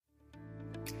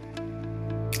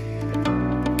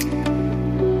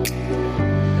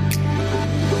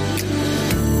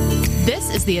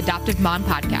This is the Adoptive Mom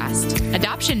Podcast.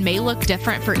 Adoption may look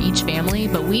different for each family,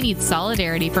 but we need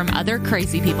solidarity from other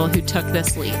crazy people who took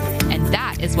this leap. And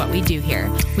that is what we do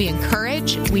here. We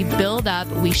encourage, we build up,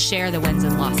 we share the wins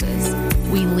and losses.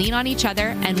 We lean on each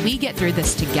other, and we get through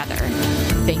this together.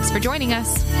 Thanks for joining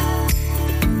us.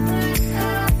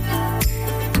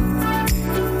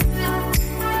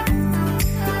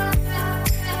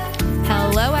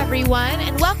 Hello, everyone,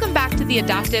 and welcome back to the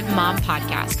Adoptive Mom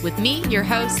Podcast with me, your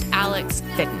host, Alex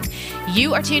Fitton.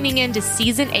 You are tuning in to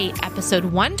Season 8, Episode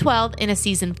 112, in a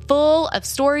season full of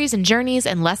stories and journeys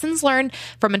and lessons learned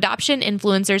from adoption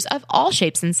influencers of all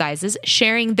shapes and sizes,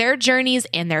 sharing their journeys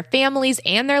and their families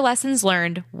and their lessons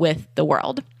learned with the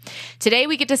world. Today,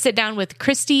 we get to sit down with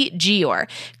Christy Gior.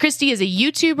 Christy is a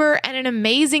YouTuber and an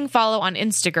amazing follow on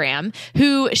Instagram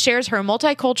who shares her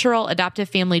multicultural adoptive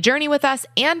family journey with us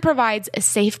and provides a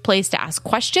safe place to ask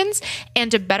questions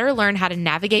and to better learn how to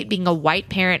navigate being a white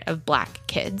parent of Black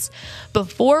kids.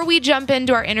 Before we jump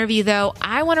into our interview, though,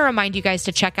 I want to remind you guys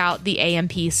to check out the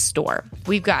AMP store.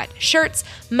 We've got shirts,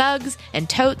 mugs, and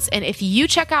totes, and if you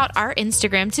check out our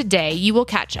Instagram today, you will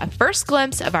catch a first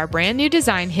glimpse of our brand new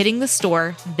design hitting the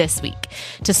store this week.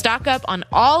 To stock up on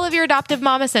all of your adoptive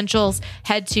mom essentials,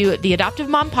 head to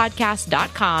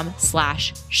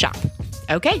theadoptivemompodcast.com/shop.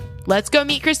 Okay, let's go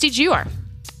meet Christy Gior.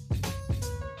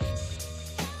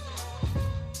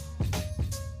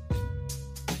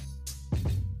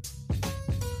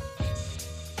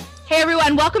 Hey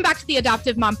everyone, welcome back to the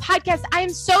Adoptive Mom Podcast. I am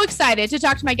so excited to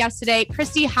talk to my guest today.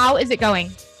 Christy, how is it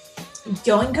going?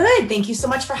 Going good. Thank you so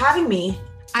much for having me.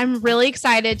 I'm really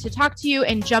excited to talk to you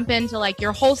and jump into like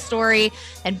your whole story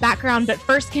and background. But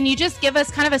first, can you just give us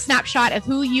kind of a snapshot of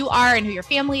who you are and who your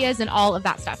family is and all of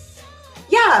that stuff?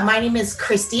 Yeah, my name is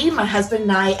Christy. My husband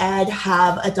and I, Ed,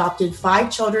 have adopted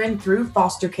 5 children through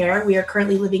foster care. We are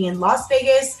currently living in Las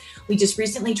Vegas. We just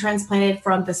recently transplanted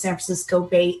from the San Francisco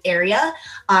Bay Area.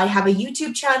 I have a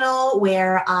YouTube channel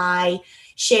where I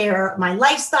share my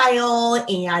lifestyle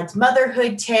and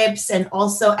motherhood tips and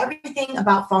also everything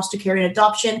about foster care and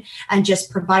adoption and just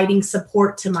providing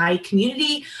support to my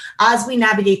community as we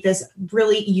navigate this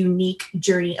really unique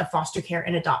journey of foster care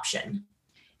and adoption.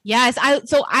 Yes.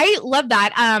 I love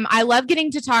that. I love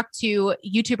getting to talk to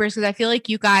YouTubers because I feel like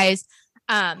you guys,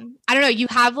 I don't know, you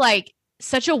have like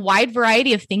such a wide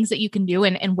variety of things that you can do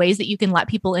and ways that you can let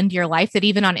people into your life that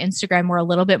even on Instagram, we're a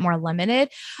little bit more limited.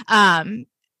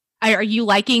 Are you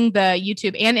liking the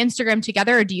YouTube and Instagram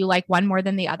together, or do you like one more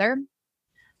than the other?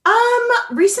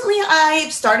 Recently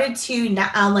I've started to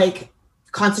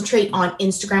concentrate on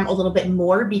Instagram a little bit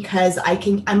more because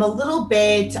I'm a little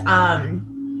bit,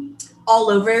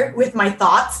 all over with my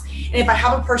thoughts. And if I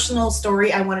have a personal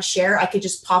story I want to share, I could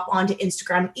just pop onto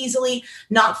Instagram easily,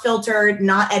 not filtered,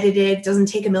 not edited, doesn't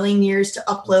take a million years to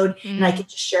upload, and I could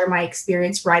just share my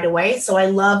experience right away. So I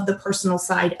love the personal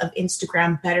side of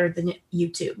Instagram better than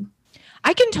YouTube.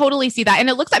 I can totally see that. And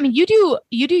it looks, I mean, you do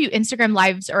Instagram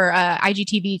lives or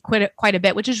IGTV quite a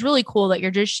bit, which is really cool that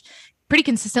you're just pretty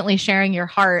consistently sharing your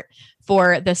heart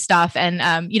for this stuff.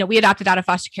 And, we adopted out of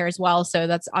foster care as well. So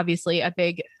that's obviously a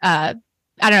big, a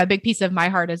big piece of my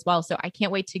heart as well. So I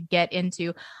can't wait to get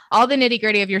into all the nitty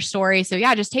gritty of your story. So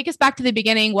yeah, just take us back to the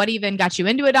beginning. What even got you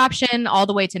into adoption all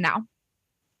the way to now?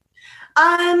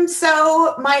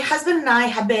 So my husband and I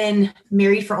have been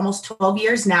married for almost 12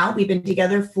 years now. We've been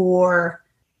together for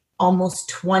almost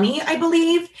 20, I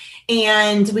believe.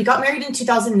 And we got married in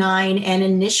 2009. And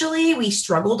initially we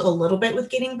struggled a little bit with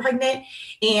getting pregnant.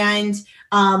 And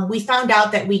we found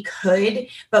out that we could,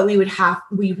 but we would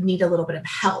need a little bit of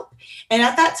help. And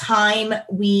at that time,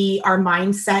 our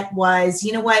mindset was,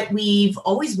 you know what, we've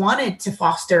always wanted to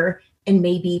foster and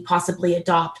maybe possibly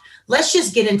adopt. Let's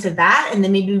just get into that. And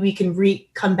then maybe we can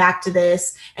come back to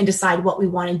this and decide what we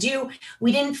want to do.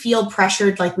 We didn't feel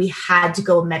pressured like we had to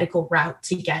go a medical route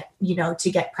to get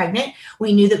pregnant.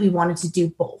 We knew that we wanted to do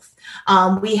both.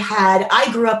 I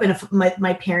grew up in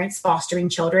my parents fostering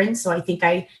children. So I think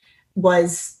I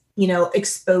was,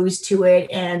 exposed to it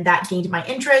and that gained my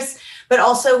interest. But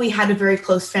also we had a very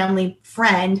close family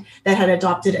friend that had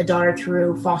adopted a daughter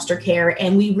through foster care.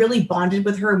 And we really bonded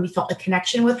with her and we felt a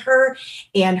connection with her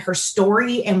and her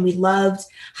story. And we loved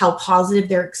how positive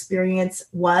their experience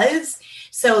was.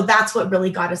 So that's what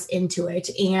really got us into it.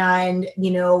 And,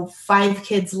 5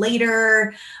 kids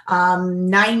later,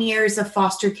 9 years of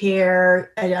foster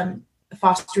care,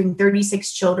 fostering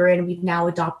 36 children. We've now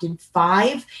adopted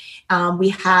 5. We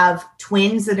have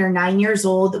twins that are 9 years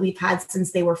old that we've had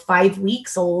since they were 5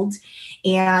 weeks old.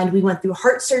 And we went through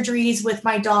heart surgeries with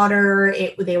my daughter.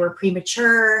 They were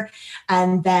premature.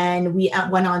 And then we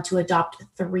went on to adopt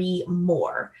 3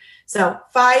 more. So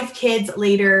 5 kids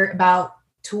later, about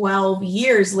 12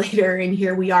 years later, and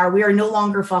here we are. We are no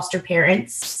longer foster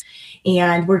parents,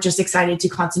 and we're just excited to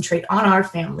concentrate on our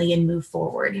family and move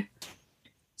forward.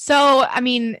 So, I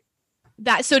mean,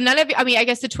 none of, I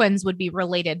guess the twins would be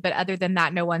related, but other than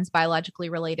that, no one's biologically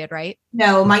related, right?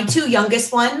 No, my 2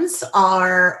 youngest ones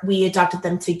we adopted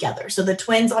them together. So the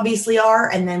twins obviously are,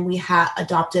 and then we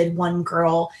adopted one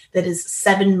girl that is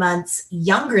 7 months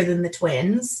younger than the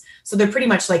twins. So they're pretty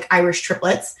much like Irish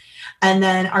triplets. And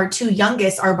then our 2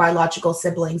 youngest are biological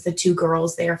siblings, the 2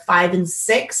 girls. They are 5 and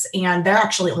 6, and they're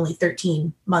actually only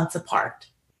 13 months apart.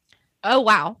 Oh,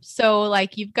 wow. So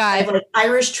like you've got I have like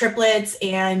Irish triplets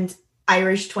and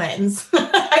Irish twins,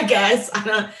 I guess. I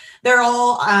don't know. They're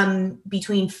all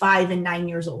between 5 and 9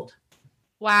 years old.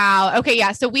 Wow. Okay.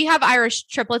 Yeah. So we have Irish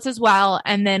triplets as well.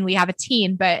 And then we have a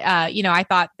teen, but I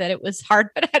thought that it was hard,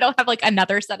 but I don't have like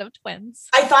another set of twins.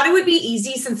 I thought it would be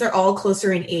easy since they're all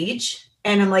closer in age.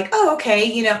 And I'm like, oh,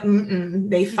 okay.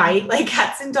 They fight like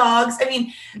cats and dogs. I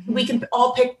mean, we can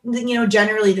all pick,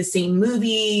 generally the same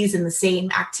movies and the same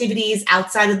activities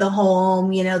outside of the home.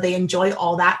 They enjoy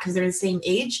all that because they're the same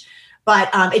age,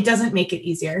 but it doesn't make it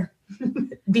easier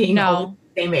being all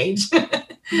the same age.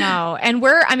 No. And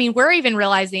we're even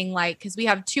realizing cause we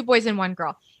have 2 boys and 1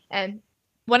 girl, and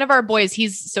one of our boys,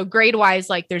 he's so grade wise,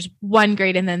 like there's 1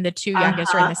 grade and then the 2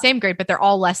 youngest are in the same grade, but they're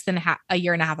all less than a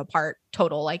year and a half apart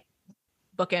total, like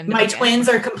bookend. My twins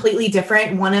are completely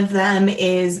different. One of them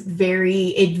is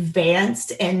very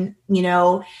advanced and,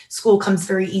 school comes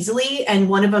very easily. And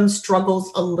one of them struggles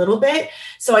a little bit.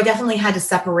 So I definitely had to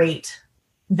separate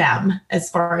them as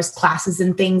far as classes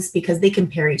and things because they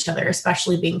compare each other,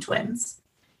 especially being twins.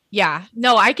 Yeah,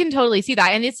 no, I can totally see that.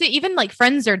 And it's even like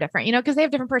friends are different, because they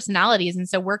have different personalities. And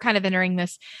so we're kind of entering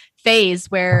this phase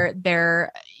where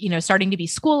they're, starting to be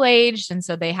school aged. And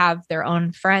so they have their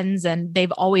own friends and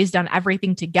they've always done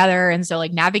everything together. And so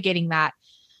like navigating that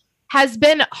has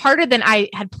been harder than I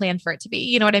had planned for it to be.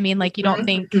 You know what I mean? Like you don't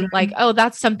think like, oh,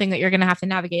 that's something that you're going to have to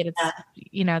navigate. It's,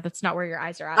 that's not where your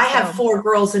eyes are at. I have 4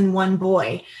 girls and 1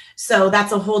 boy. So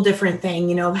that's a whole different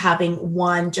thing,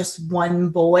 having just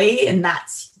one boy. And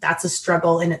that's a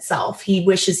struggle in itself. He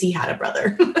wishes he had a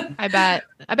brother. I bet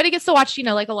he gets to watch,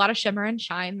 like a lot of Shimmer and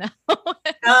Shine though.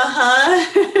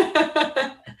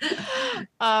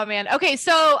 Oh man. Okay.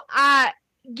 So,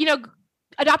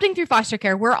 adopting through foster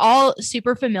care, we're all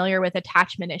super familiar with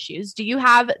attachment issues. Do you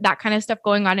have that kind of stuff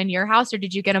going on in your house, or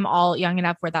did you get them all young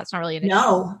enough where that's not really an issue?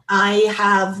 No, I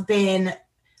have been,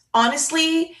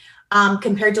 honestly,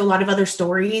 compared to a lot of other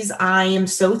stories, I am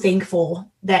so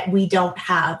thankful that we don't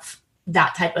have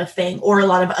that type of thing or a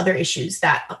lot of other issues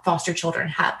that foster children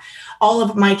have. All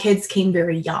of my kids came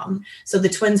very young. So the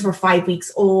twins were 5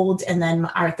 weeks old. And then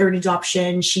our 3rd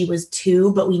adoption, she was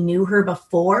 2, but we knew her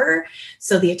before.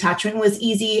 So the attachment was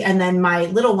easy. And then my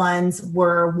little ones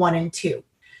were 1 and 2.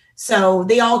 So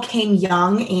they all came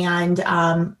young and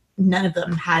none of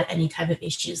them had any type of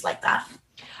issues like that.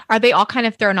 Are they all kind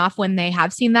of thrown off when they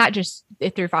have seen that just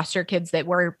through foster kids that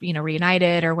were,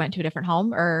 reunited or went to a different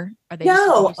home, or are they?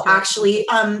 No, actually,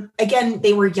 again,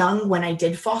 they were young when I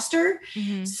did foster.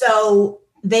 Mm-hmm. So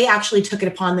they actually took it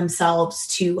upon themselves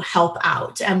to help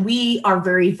out. And we are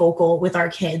very vocal with our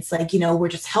kids. Like, we're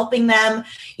just helping them,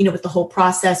 with the whole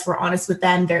process. We're honest with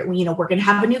them. We're going to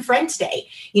have a new friend today.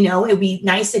 It'd be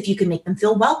nice if you could make them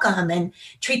feel welcome and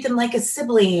treat them like a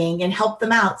sibling and help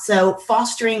them out. So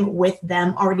fostering with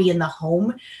them already in the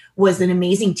home was an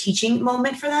amazing teaching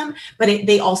moment for them. But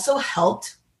they also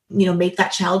helped make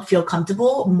that child feel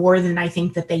comfortable more than I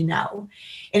think that they know.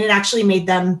 And it actually made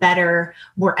them better,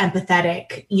 more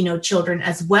empathetic, children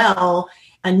as well,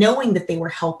 knowing that they were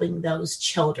helping those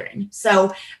children.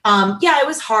 So, it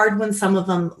was hard when some of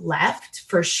them left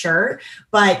for sure,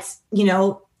 but,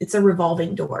 it's a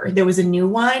revolving door. There was a new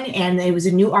one and it was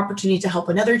a new opportunity to help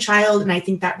another child. And I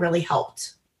think that really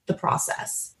helped the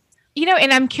process.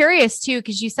 And I'm curious too,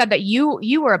 because you said that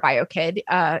you were a bio kid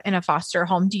in a foster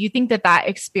home. Do you think that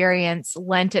experience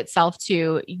lent itself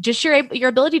to just your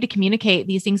ability to communicate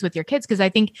these things with your kids? Because I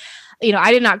think,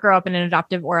 I did not grow up in an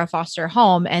adoptive or a foster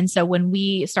home. And so when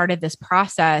we started this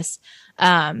process,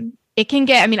 it can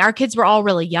get, I mean, our kids were all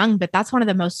really young, but that's one of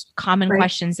the most common Right.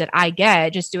 questions that I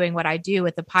get just doing what I do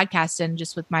with the podcast and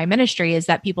just with my ministry is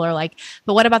that people are like,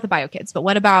 but what about the bio kids? But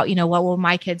what about, what will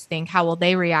my kids think? How will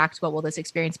they react? What will this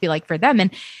experience be like for them?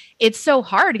 And it's so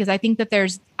hard because I think that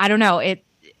I don't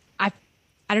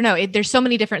know, there's so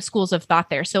many different schools of thought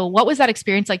there. So what was that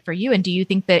experience like for you? And do you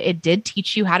think that it did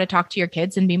teach you how to talk to your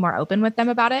kids and be more open with them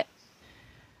about it?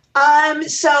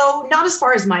 So not as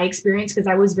far as my experience, because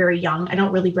I was very young. I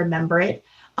don't really remember it,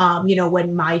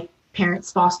 when my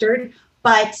parents fostered,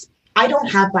 but I don't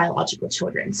have biological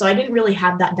children. So I didn't really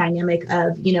have that dynamic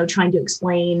of, trying to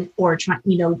explain or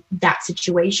that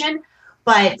situation.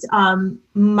 But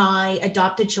my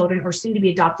adopted children or soon to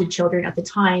be adopted children at the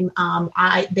time,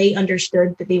 they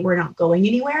understood that they were not going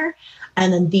anywhere.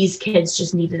 And then these kids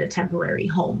just needed a temporary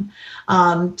home.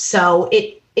 So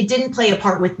it didn't play a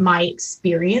part with my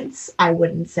experience, I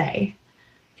wouldn't say.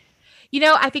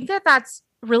 I think that that's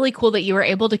really cool that you were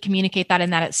able to communicate that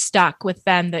and that it stuck with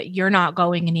them, that you're not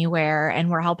going anywhere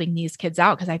and we're helping these kids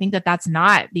out. Cause I think that that's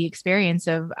not the experience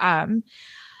of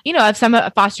of some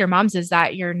foster moms, is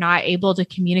that you're not able to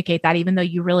communicate that even though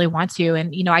you really want to.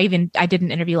 And, I did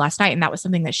an interview last night and that was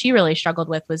something that she really struggled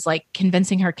with, was like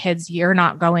convincing her kids you're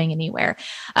not going anywhere.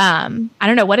 I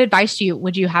don't know, what advice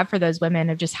would you have for those women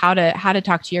of just how to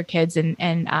talk to your kids and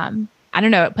I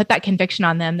don't know, put that conviction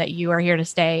on them that you are here to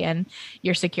stay and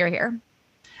you're secure here?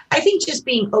 I think just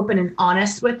being open and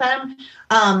honest with them.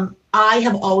 I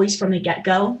have always from the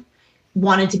get-go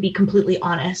wanted to be completely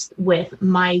honest with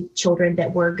my children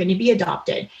that were going to be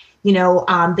adopted.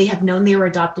 They have known they were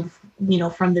adopted,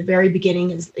 from the very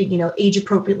beginning, as, age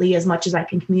appropriately, as much as I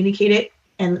can communicate it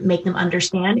and make them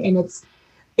understand. And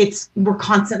we're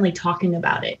constantly talking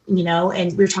about it,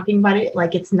 and we're talking about it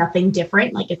like it's nothing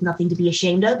different, like it's nothing to be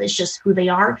ashamed of. It's just who they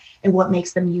are and what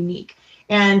makes them unique.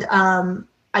 And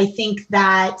I think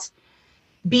that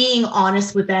being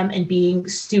honest with them and being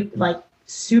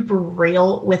super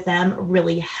real with them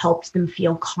really helped them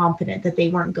feel confident that they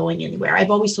weren't going anywhere. I've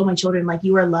always told my children, like,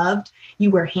 you are loved,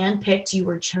 you were handpicked, you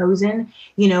were chosen,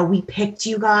 we picked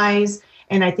you guys.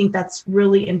 And I think that's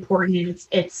really important.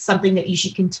 It's something that you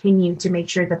should continue to make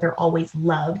sure that they're always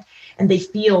loved and they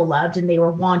feel loved and they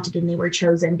were wanted and they were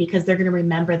chosen, because they're going to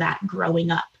remember that growing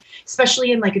up,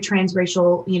 especially in like a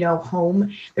transracial,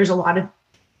 home. There's a lot of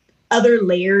other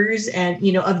layers and,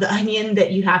 of the onion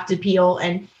that you have to peel,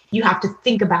 and you have to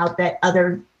think about that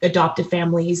other adopted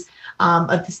families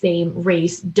of the same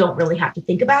race don't really have to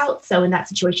think about. So in that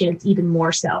situation, it's even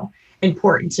more so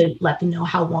important to let them know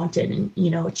how wanted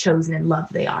and, chosen and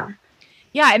loved they are.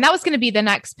 Yeah. And that was going to be the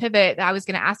next pivot that I was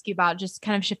going to ask you about, just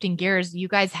kind of shifting gears. You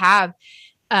guys have,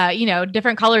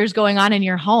 different colors going on in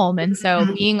your home. And so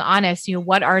being honest,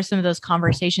 what are some of those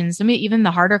conversations, even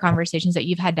the harder conversations that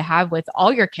you've had to have with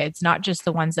all your kids, not just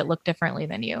the ones that look differently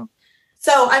than you?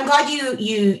 So I'm glad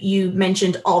you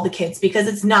mentioned all the kids, because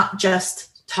it's not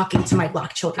just talking to my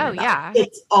Black children. Oh, yeah.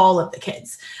 It's all of the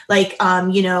kids. Like,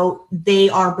 they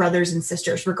are brothers and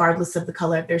sisters, regardless of the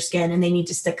color of their skin, and they need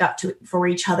to stick up for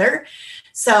each other.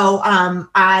 So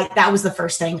that was the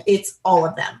first thing. It's all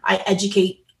of them. I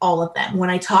educate all of them.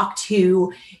 When I talk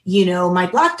to, my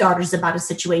Black daughters about a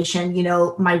situation,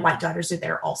 my white daughters are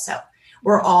there also.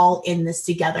 We're all in this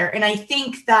together. And I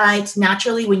think that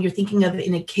naturally, when you're thinking of it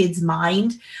in a kid's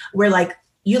mind, we're like,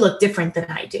 you look different than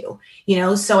I do,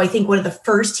 So I think one of the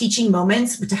first teaching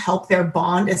moments to help their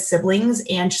bond as siblings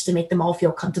and just to make them all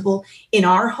feel comfortable in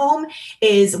our home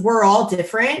is we're all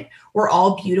different. We're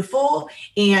all beautiful,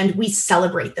 and we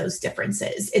celebrate those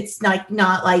differences. It's not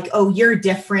like, oh, you're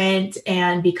different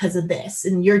and because of this,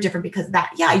 and you're different because of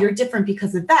that. Yeah, you're different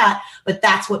because of that, but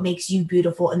that's what makes you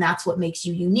beautiful, and that's what makes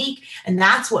you unique, and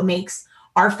that's what makes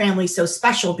our family so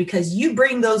special, because you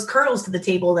bring those curls to the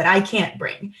table that I can't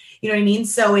bring. You know what I mean?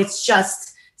 So it's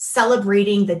just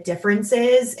celebrating the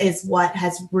differences is what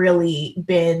has really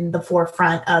been the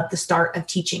forefront of the start of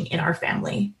teaching in our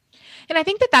family. And I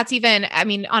think that that's even,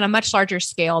 on a much larger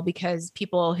scale, because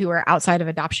people who are outside of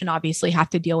adoption obviously have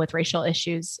to deal with racial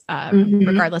issues,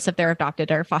 regardless if they're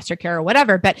adopted or foster care or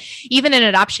whatever. But even in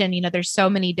adoption, there's so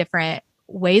many different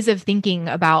ways of thinking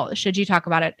about, should you talk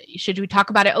about it? Should we talk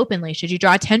about it openly? Should you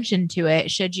draw attention to it?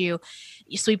 Should you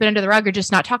sweep it under the rug or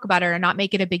just not talk about it or not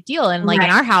make it a big deal? And like in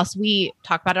our house, we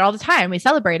talk about it all the time. We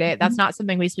celebrate it. That's not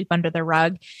something we sweep under the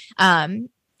rug.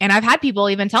 And I've had people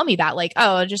even tell me that, like,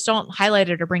 oh, just don't highlight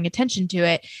it or bring attention to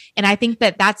it. And I think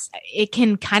that it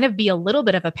can kind of be a little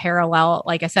bit of a parallel,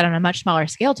 like I said, on a much smaller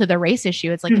scale to the race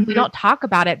issue. It's like, if we don't talk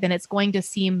about it, then it's going to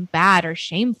seem bad or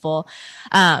shameful.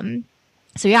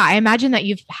 So yeah, I imagine that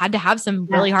you've had to have some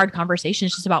really hard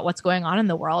conversations just about what's going on in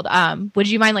the world. Would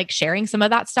you mind like sharing some of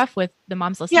that stuff with the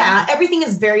moms listening? Yeah, everything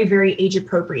is very, very age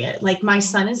appropriate. Like my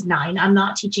son is 9. I'm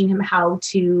not teaching him how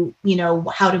to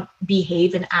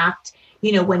behave and act,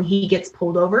 when he gets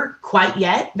pulled over quite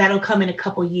yet. That'll come in a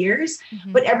couple years,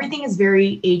 but everything is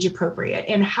very age appropriate.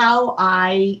 And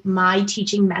my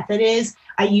teaching method is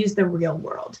I use the real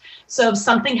world. So if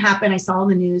something happened, I saw in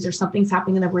the news or something's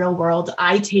happening in the real world,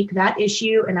 I take that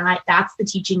issue and that's the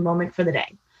teaching moment for the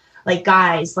day. Like,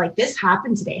 guys, like this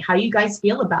happened today. How do you guys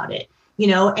feel about it?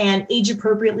 And age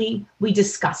appropriately, we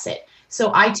discuss it.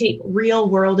 So I take real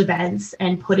world events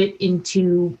and put it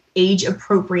into age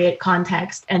appropriate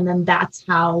context. And then that's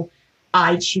how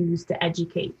I choose to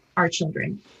educate our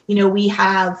children. We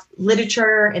have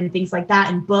literature and things like that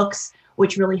and books,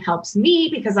 which really helps me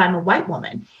because I'm a white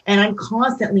woman and I'm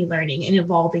constantly learning and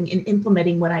evolving and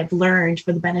implementing what I've learned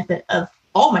for the benefit of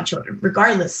all my children,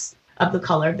 regardless of the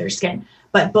color of their skin.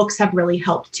 But books have really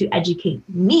helped to educate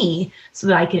me so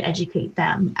that I can educate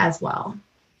them as well.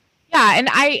 Yeah. And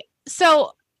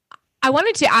I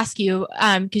wanted to ask you,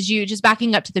 because you just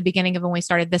backing up to the beginning of when we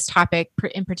started this topic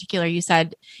in particular, you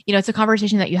said, it's a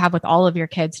conversation that you have with all of your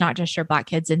kids, not just your Black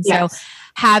kids. And so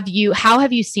how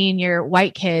have you seen your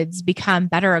white kids become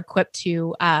better equipped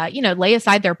to, lay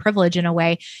aside their privilege in a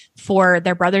way for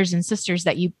their brothers and sisters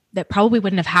that probably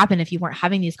wouldn't have happened if you weren't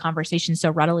having these conversations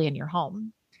so readily in your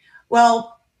home?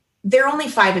 Well, they're only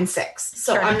 5 and 6,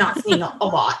 so I'm not seeing a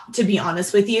lot, to be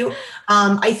honest with you.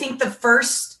 I think the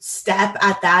first step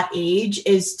at that age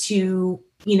is to,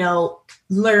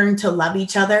 learn to love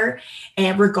each other,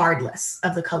 and regardless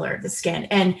of the color of the skin.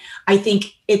 And I think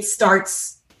it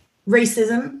starts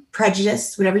racism,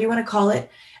 prejudice, whatever you want to call it.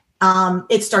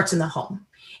 It starts in the home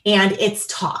and it's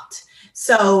taught.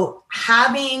 So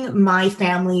having my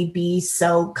family be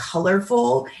so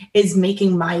colorful is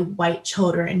making my white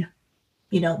children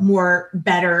more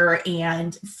better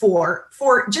and for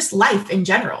just life in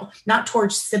general, not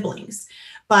towards siblings.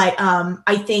 But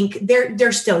I think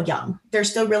they're still young. They're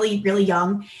still really, really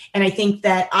young. And I think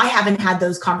that I haven't had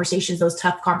those conversations, those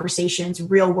tough conversations,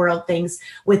 real world things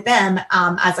with them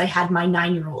as I had my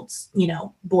 9-year-olds,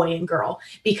 boy and girl,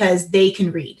 because they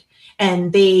can read.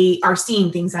 And they are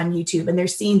seeing things on YouTube and they're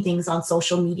seeing things on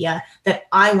social media that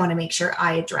I want to make sure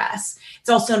I address. It's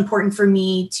also important for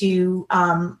me to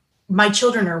my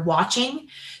children are watching,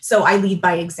 so I lead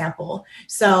by example.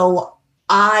 So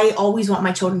I always want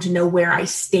my children to know where I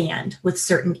stand with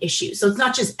certain issues. So it's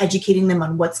not just educating them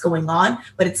on what's going on,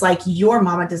 but it's like, your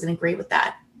mama doesn't agree with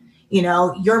that.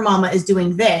 Your mama is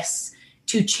doing this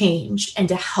to change and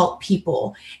to help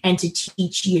people and to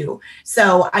teach you.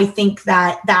 So I think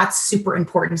that that's super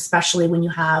important, especially when you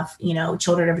have,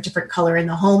 children of a different color in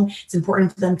the home. It's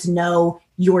important for them to know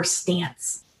your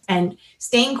stance. And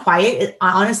staying quiet,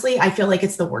 honestly, I feel like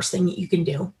it's the worst thing that you can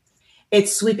do.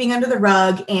 It's sweeping under the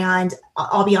rug. And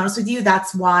I'll be honest with you,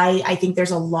 that's why I think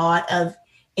there's a lot of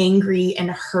angry and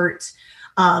hurt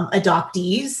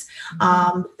adoptees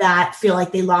that feel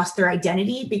like they lost their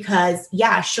identity because,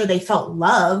 yeah, sure, they felt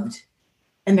loved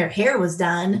and their hair was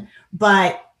done,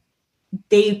 but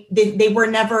they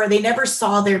never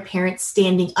saw their parents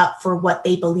standing up for what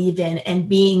they believe in and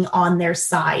being on their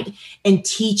side and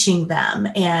teaching them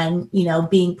and,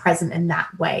 being present in that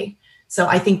way. So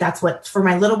I think that's what, for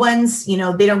my little ones, they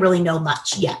don't really know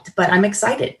much yet, but I'm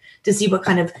excited to see what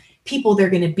kind of people they're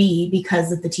going to be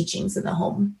because of the teachings in the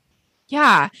home.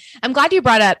 Yeah. I'm glad you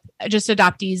brought up just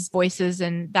adoptees' voices.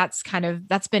 And that's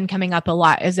been coming up a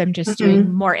lot as I'm just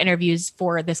doing more interviews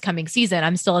for this coming season.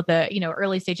 I'm still at the,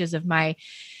 early stages of my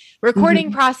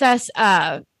recording process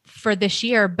for this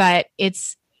year, but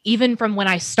it's even from when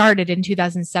I started in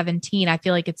 2017, I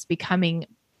feel like it's becoming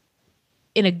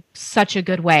in such a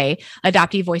good way.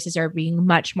 Adoptee voices are being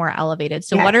much more elevated.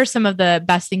 So what are some of the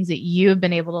best things that you've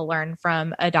been able to learn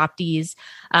from adoptees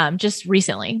just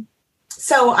recently?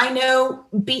 So I know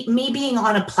me being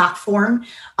on a platform,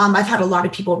 I've had a lot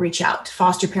of people reach out,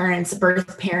 foster parents,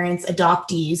 birth parents,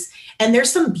 adoptees, and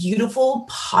there's some beautiful,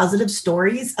 positive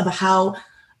stories of how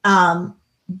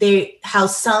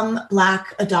some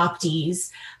Black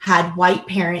adoptees had white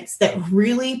parents that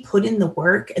really put in the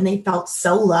work and they felt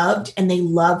so loved and they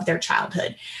loved their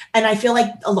childhood. And I feel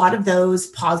like a lot of those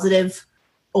positive,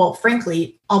 well,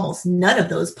 frankly, almost none of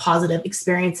those positive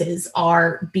experiences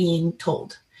are being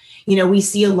told. We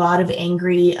see a lot of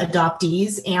angry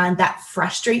adoptees and that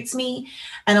frustrates me.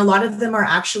 And a lot of them are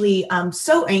actually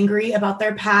so angry about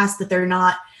their past that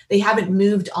they haven't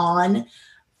moved on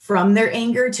from their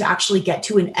anger to actually get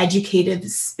to an educative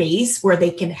space where they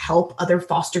can help other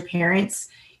foster parents,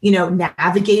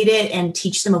 navigate it and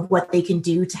teach them of what they can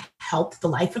do to help the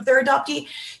life of their adoptee.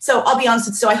 So I'll be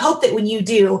honest. So I hope that when you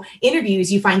do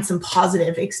interviews, you find some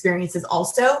positive experiences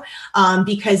also,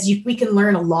 because we can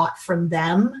learn a lot from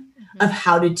them of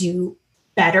how to do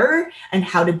better and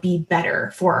how to be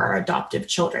better for our adoptive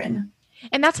children.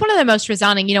 And that's one of the most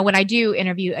resounding, when I do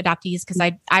interview adoptees, because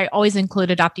I always include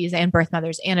adoptees and birth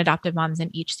mothers and adoptive moms in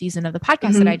each season of the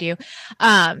podcast that I do,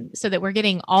 so that we're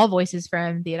getting all voices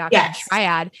from the adoptive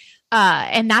triad.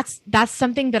 And that's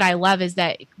something that I love, is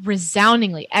that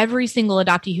resoundingly every single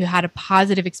adoptee who had a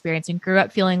positive experience and grew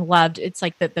up feeling loved, it's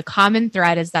like the common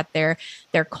thread is that their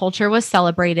culture was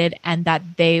celebrated and that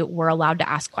they were allowed to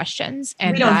ask questions.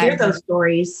 And we don't hear those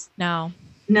stories.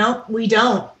 No, we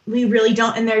don't. We really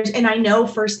don't. And I know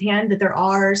firsthand that there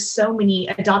are so many,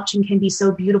 adoption can be so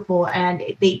beautiful and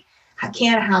they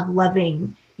can have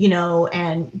loving,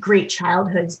 and great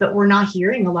childhoods, but we're not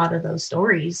hearing a lot of those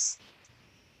stories.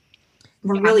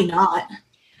 We're really not.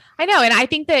 I know. And I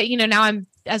think that, now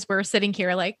as we're sitting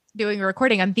here, like doing a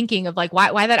recording, I'm thinking of like,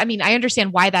 why that, I mean, I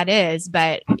understand why that is,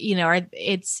 but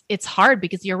it's hard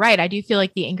because you're right. I do feel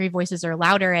like the angry voices are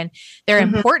louder and they're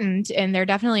important, and they're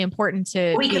definitely important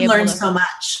to, we can learn so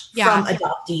much from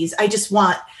adoptees. I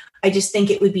just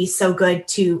think it would be so good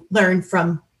to learn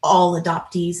from all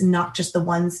adoptees and not just the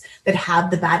ones that have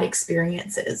the bad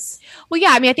experiences. Well, yeah.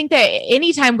 I mean, I think that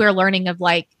anytime we're learning of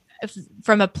like,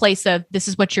 from a place of this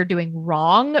is what you're doing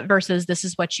wrong versus this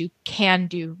is what you can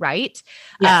do right.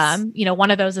 Yes. One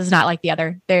of those is not like the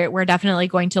other. We're definitely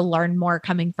going to learn more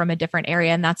coming from a different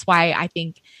area. And that's why I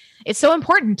think it's so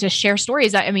important to share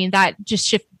stories. I mean, that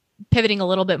just pivoting a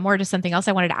little bit more to something else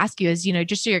I wanted to ask you is,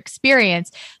 just your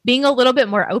experience being a little bit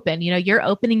more open. You're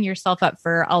opening yourself up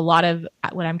for a lot of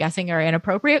what I'm guessing are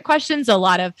inappropriate questions, a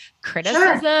lot of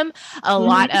criticism, a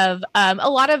lot of,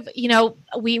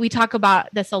 we talk about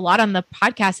this a lot on the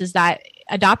podcast, is that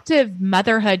adoptive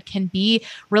motherhood can be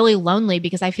really lonely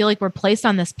because I feel like we're placed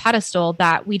on this pedestal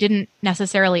that we didn't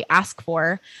necessarily ask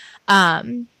for.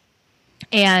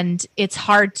 And it's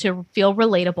hard to feel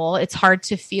relatable. It's hard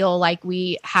to feel like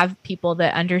we have people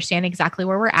that understand exactly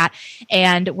where we're at.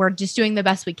 And we're just doing the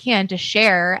best we can to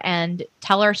share and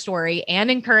tell our story and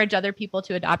encourage other people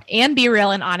to adopt and be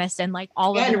real and honest and like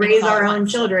all of and raise our own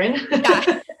children.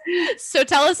 Yeah. So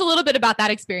tell us a little bit about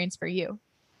that experience for you.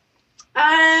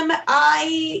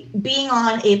 I being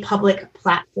on a public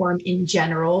platform in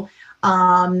general,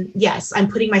 yes, I'm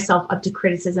putting myself up to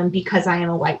criticism because I am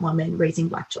a white woman raising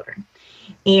Black children.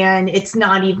 And it's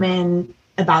not even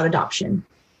about adoption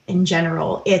in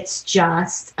general. It's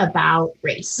just about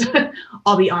race.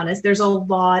 I'll be honest. There's a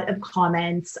lot of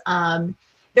comments.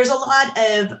 There's a lot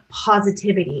of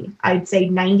positivity. I'd say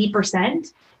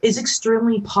 90% is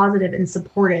extremely positive and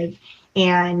supportive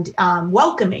and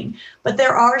welcoming. But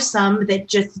there are some that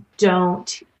just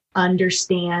don't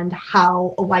understand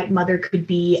how a white mother could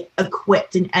be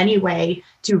equipped in any way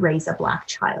to raise a Black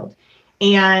child.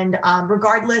 And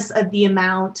regardless of the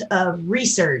amount of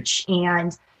research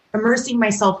and immersing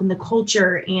myself in the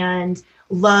culture and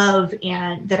love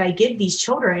and that I give these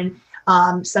children,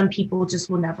 some people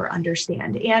just will never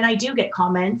understand. And I do get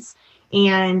comments,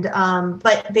 and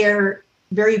but they're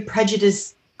very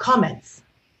prejudiced comments.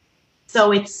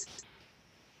 So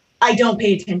I don't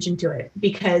pay attention to it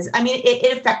because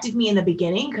it affected me in the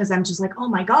beginning because I'm just like, oh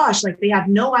my gosh, like they have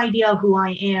no idea who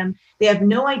I am. They have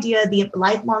no idea the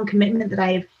lifelong commitment that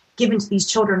I have given to these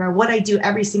children or what I do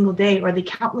every single day or the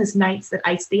countless nights that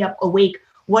I stay up awake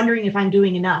wondering if I'm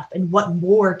doing enough and what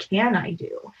more can I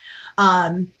do.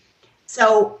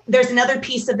 So there's another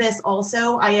piece of this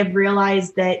also. I have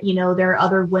realized that, there are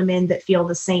other women that feel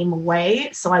the same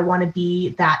way. So I want to be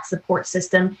that support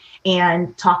system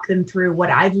and talk them through what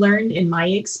I've learned in my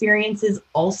experiences.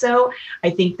 Also, I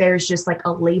think there's just like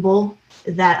a label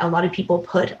that a lot of people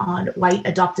put on white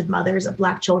adoptive mothers of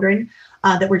Black children,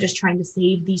 that we're just trying to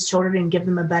save these children and give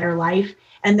them a better life.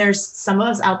 And there's some of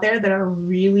us out there that are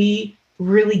really,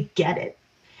 really get it.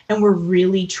 And we're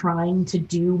really trying to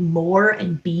do more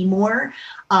and be more.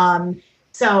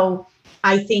 So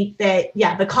I think that,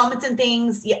 the comments and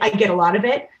things, I get a lot of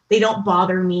it. They don't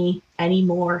bother me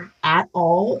anymore at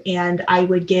all. And I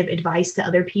would give advice to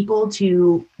other people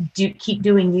to keep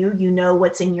doing you. You know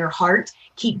what's in your heart.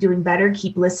 Keep doing better.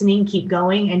 Keep listening. Keep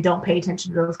going. And don't pay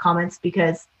attention to those comments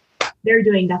because they're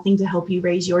doing nothing to help you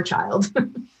raise your child.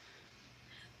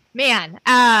 Man,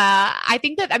 I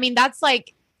think that's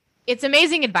like, it's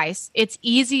amazing advice. It's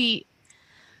easy.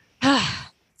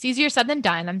 It's easier said than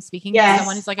done. I'm speaking to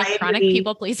someone who's like a chronic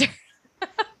people pleaser.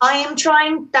 I am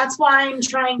trying. That's why I'm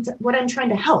trying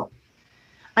to help.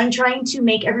 I'm trying to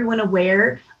make everyone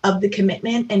aware of the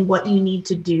commitment and what you need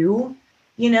to do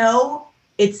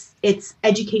it's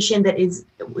education that it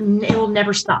will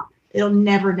never stop. It'll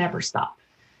never stop.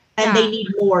 And they need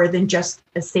more than just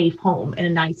a safe home and a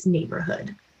nice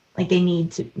neighborhood. Like they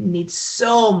need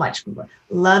so much more.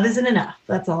 Love isn't enough.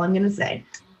 That's all I'm going to say.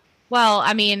 Well,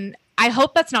 I mean, I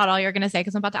hope that's not all you're going to say,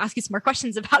 because I'm about to ask you some more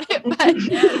questions about it.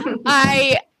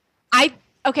 But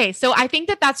okay. So I think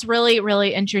that's really,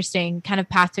 really interesting kind of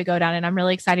path to go down. And I'm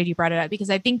really excited you brought it up, because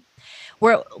I think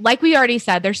like we already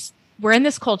said, we're in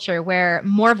this culture where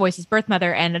more voices, birth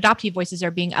mother and adoptee voices, are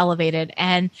being elevated.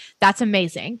 And that's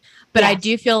amazing. But I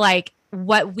do feel like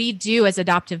what we do as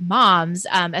adoptive moms,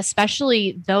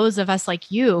 especially those of us like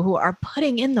you who are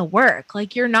putting in the work,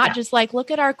 like you're not just like,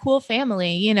 look at our cool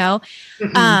family, you're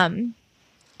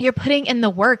putting in the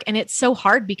work. And it's so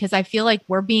hard, because I feel like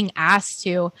we're being asked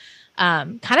to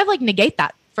kind of like negate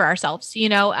that for ourselves,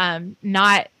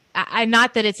 not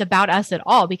that it's about us at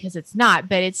all, because it's not,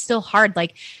 but it's still hard.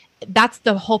 Like, that's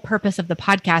the whole purpose of the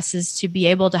podcast, is to be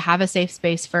able to have a safe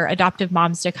space for adoptive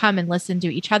moms to come and listen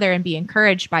to each other and be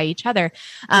encouraged by each other.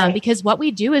 Because what we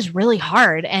do is really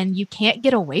hard, and you can't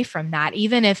get away from that.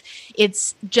 Even if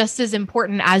it's just as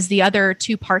important as the other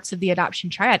two parts of the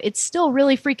adoption triad, it's still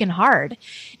really freaking hard.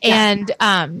 And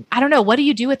I don't know, what do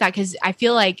you do with that? Because I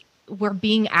feel like we're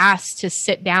being asked to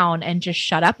sit down and just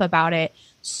shut up about it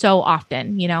so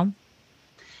often,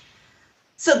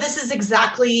 So this is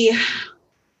exactly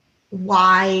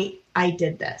why I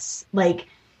did this,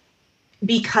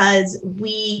 because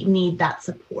we need that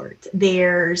support.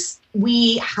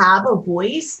 We have a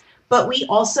voice, but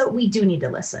we do need to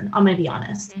listen. I'm going to be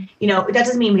honest. That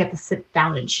doesn't mean we have to sit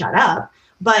down and shut up,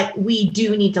 but we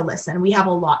do need to listen. We have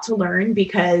a lot to learn,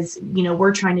 because,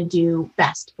 we're trying to do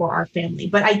best for our family.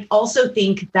 But I also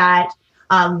think that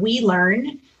we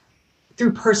learn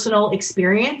through personal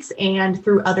experience and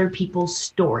through other people's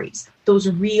stories, those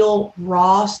real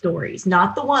raw stories,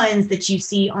 not the ones that you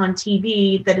see on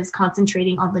TV that is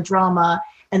concentrating on the drama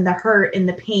and the hurt and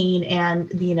the pain and,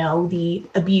 the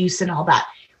abuse and all that.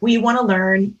 We want to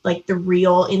learn like the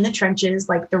real in the trenches,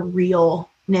 like the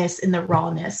realness and the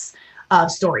rawness of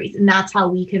stories. And that's how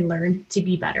we can learn to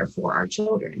be better for our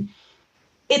children.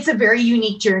 It's a very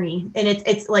unique journey, and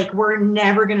it's like, we're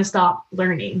never going to stop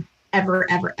learning. Ever.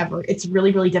 It's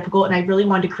really, really difficult. And I really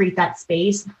wanted to create that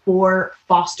space for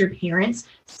foster parents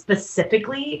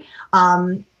specifically,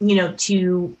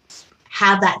 to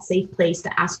have that safe place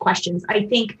to ask questions. I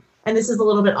think, and this is a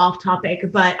little bit off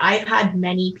topic, but I've had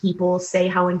many people say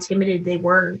how intimidated they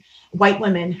were, white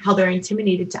women, how they're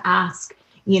intimidated to ask,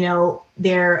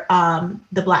 their,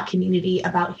 the Black community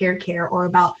about hair care, or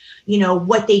about,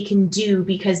 what they can do,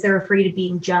 because they're afraid of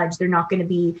being judged. They're not going to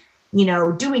be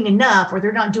doing enough, or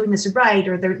they're not doing this right,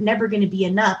 or they're never going to be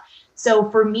enough.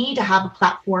 So for me to have a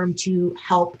platform to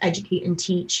help educate and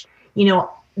teach,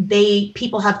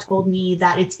 people have told me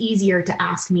that it's easier to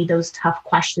ask me those tough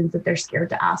questions that they're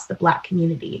scared to ask the Black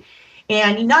community.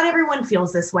 And not everyone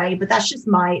feels this way, but that's just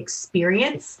my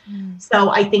experience. So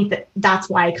I think that's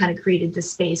why I kind of created this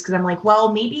space, because I'm like,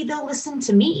 well, maybe they'll listen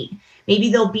to me. Maybe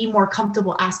they'll be more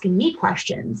comfortable asking me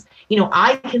questions.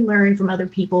 I can learn from other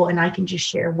people, and I can just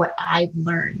share what I've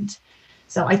learned.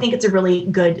 So I think it's a really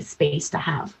good space to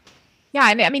have. Yeah.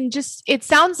 And I mean, it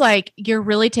sounds like you're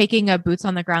really taking a boots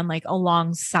on the ground, like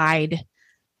alongside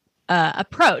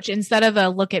approach, instead of a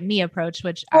look at me approach,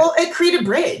 it create a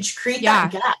bridge,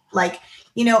 that gap.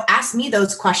 Ask me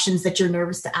those questions that you're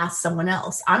nervous to ask someone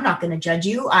else. I'm not going to judge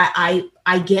you. I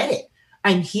get it.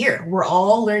 I'm here. We're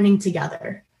all learning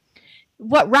together.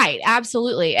 Right.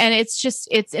 Absolutely. And it's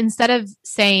instead of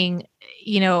saying,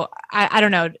 I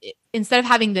don't know, instead of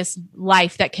having this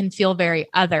life that can feel very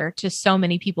other to so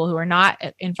many people who are not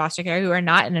in foster care, who are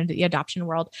not in the adoption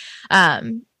world,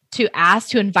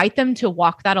 to invite them to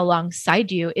walk that alongside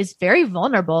you is very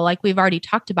vulnerable, like we've already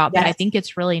talked about, but I think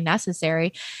it's really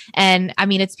necessary. And I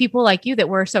mean, it's people like you that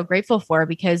we're so grateful for,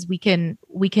 because we can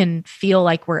feel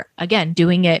like we're, again,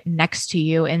 doing it next to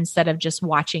you instead of just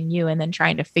watching you and then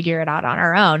trying to figure it out on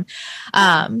our own.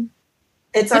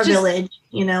 It's our village,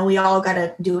 we all got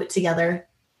to do it together.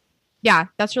 Yeah,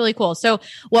 that's really cool. So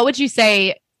what would you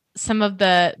say some of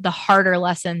the harder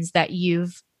lessons that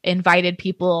you've invited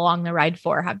people along the ride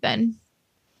for have been?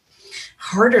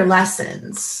 Harder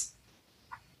lessons.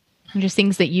 Just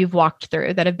things that you've walked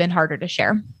through that have been harder to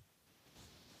share.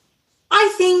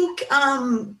 I think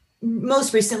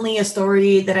most recently a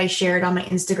story that I shared on my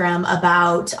Instagram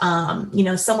about,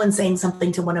 someone saying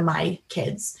something to one of my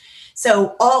kids.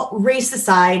 So all race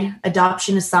aside,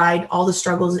 adoption aside, all the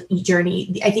struggles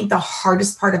journey, I think the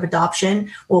hardest part of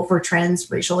adoption, for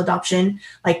transracial adoption,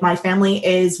 like my family,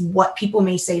 is what people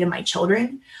may say to my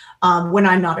children. when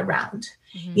I'm not around.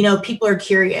 People are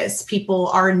curious, people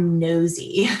are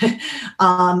nosy.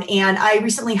 And I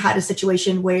recently had a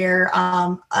situation where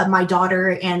my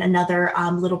daughter and another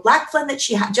little black friend that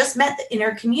she had just met in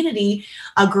her community,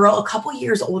 a girl a couple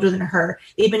years older than her,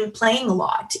 they've been playing a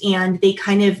lot and they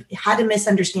kind of had a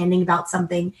misunderstanding about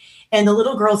something. And the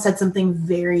little girl said something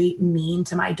very mean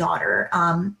to my daughter.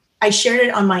 I shared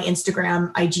it on my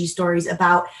Instagram IG stories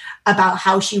about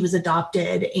how she was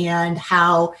adopted and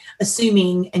how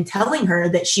assuming and telling her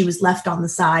that she was left on the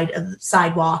side of the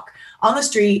sidewalk on the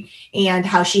street and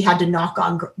how she had to knock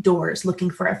on doors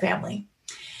looking for a family.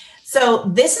 So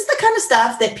this is the kind of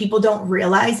stuff that people don't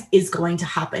realize is going to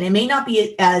happen. It may not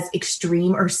be as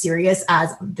extreme or serious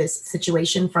as this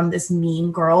situation from this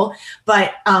mean girl,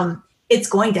 but it's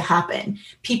going to happen.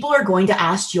 People are going to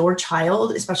ask your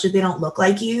child, especially if they don't look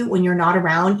like you, when you're not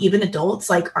around, even adults,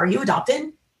 like, are you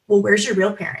adopted? Well, where's your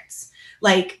real parents?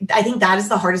 Like, I think that is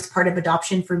the hardest part of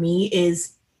adoption for me,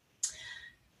 is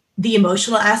the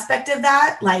emotional aspect of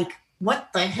that. Like, what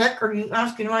the heck are you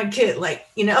asking my kid? Like,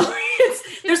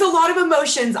 there's a lot of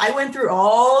emotions. I went through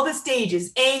all the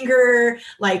stages, anger,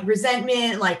 like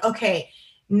resentment, like, okay,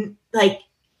 like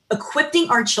equipping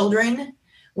our children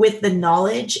with the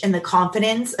knowledge and the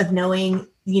confidence of knowing,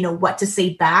 what to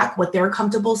say back, what they're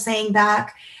comfortable saying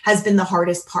back, has been the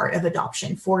hardest part of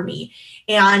adoption for me.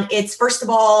 And it's, first of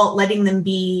all, letting them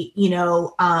be,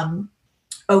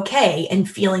 okay and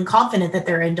feeling confident that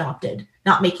they're adopted,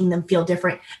 not making them feel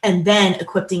different, and then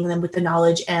equipping them with the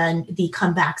knowledge and the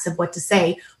comebacks of what to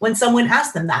say when someone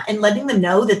asks them that, and letting them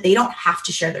know that they don't have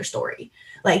to share their story.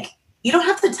 Like, you don't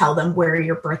have to tell them where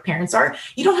your birth parents are.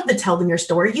 You don't have to tell them your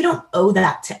story. You don't owe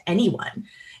that to anyone,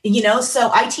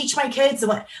 So I teach my kids,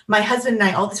 my husband and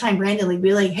I all the time randomly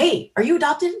be like, hey, are you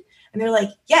adopted? And they're like,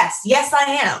 yes,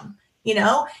 I am.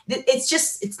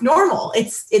 It's normal.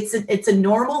 It's a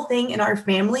normal thing in our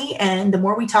family. And the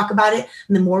more we talk about it,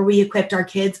 and the more we equip our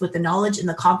kids with the knowledge and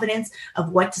the confidence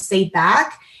of what to say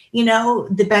back,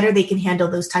 the better they can handle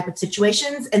those type of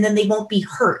situations. And then they won't be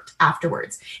hurt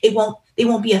afterwards. They won't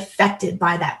be affected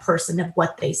by that person of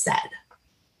what they said.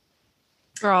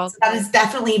 Girl, so that has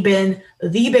definitely been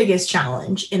the biggest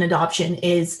challenge in adoption,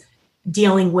 is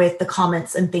dealing with the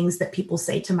comments and things that people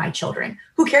say to my children.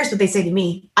 Who cares what they say to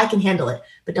me? I can handle it,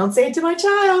 but don't say it to my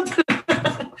child.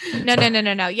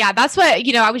 No. Yeah. That's what,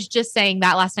 I was just saying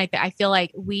that last night, that I feel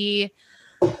like we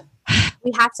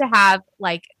have to have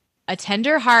like a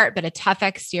tender heart, but a tough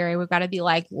exterior. We've got to be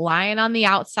like lying on the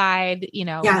outside,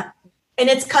 Yeah. And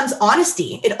it comes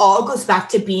honesty. It all goes back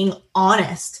to being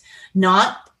honest,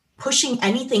 not pushing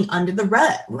anything under the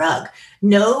rug.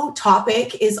 No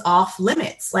topic is off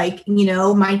limits. Like,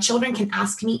 my children can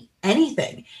ask me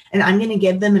anything and I'm going to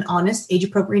give them an honest, age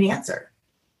appropriate answer.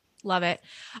 Love it.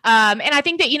 And I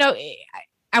think that,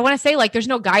 I want to say, like, there's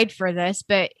no guide for this,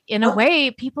 but in a way,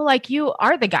 people like you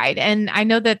are the guide. And I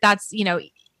know that that's,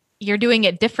 you're doing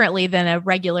it differently than a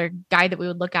regular guide that we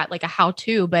would look at, like a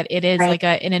how-to, but it is right. Like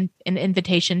an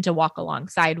invitation to walk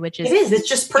alongside, which is, it is. It's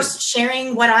just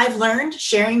sharing what I've learned,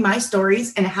 sharing my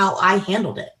stories and how I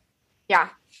handled it. Yeah.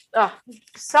 Oh,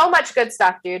 so much good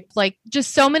stuff, dude. Like,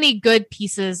 just so many good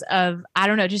pieces of, I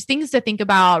don't know, just things to think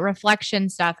about, reflection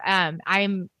stuff. I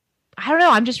don't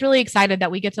know. I'm just really excited that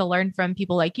we get to learn from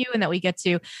people like you, and that we get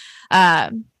to,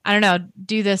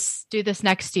 do this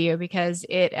next to you, because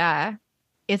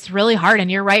it's really hard. And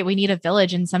you're right. We need a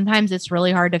village. And sometimes it's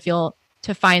really hard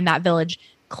to find that village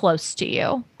close to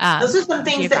you. Those are some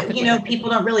things that, people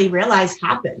don't really realize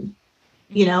happen,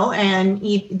 and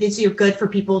this is good for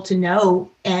people to know,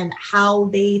 and how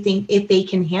they think, if they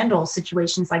can handle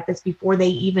situations like this before they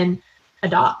even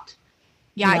adopt.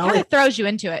 Yeah. It kind of throws you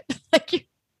into it.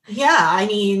 Yeah. I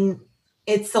mean,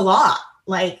 it's a lot.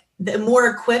 Like, the more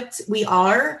equipped we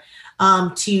are,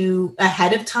 to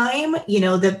ahead of time,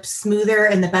 the smoother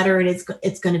and the better it's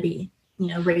going to be,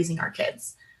 raising our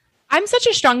kids. I'm such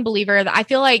a strong believer that I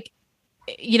feel like,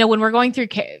 when we're going through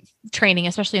training,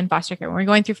 especially in foster care, when we're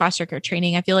going through foster care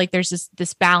training, I feel like there's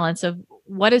this balance of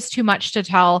what is too much to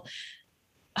tell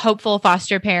hopeful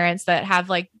foster parents that have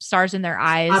like stars in their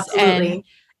eyes. Absolutely.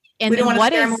 And we don't want to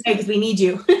scare them away because we need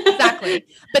you. Exactly.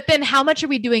 But then how much are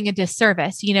we doing a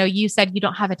disservice? You said you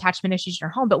don't have attachment issues in your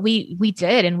home, but we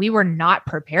did. And we were not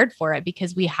prepared for it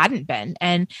because we hadn't been.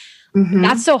 And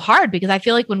that's so hard, because I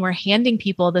feel like when we're handing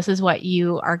people, this is what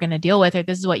you are going to deal with, or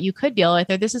this is what you could deal with,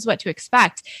 or this is what to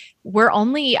expect, we're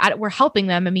helping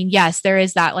them. I mean, yes, there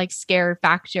is that like scare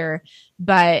factor,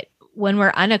 but when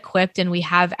we're unequipped and we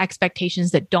have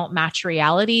expectations that don't match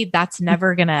reality, that's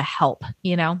never going to help,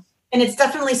 And it's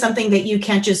definitely something that you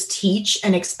can't just teach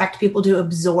and expect people to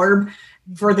absorb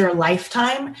for their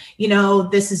lifetime.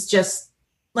 This is just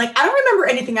like, I don't remember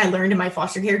anything I learned in my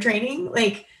foster care training.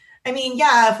 Like, I mean,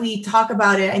 yeah, if we talk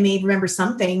about it, I may remember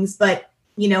some things, but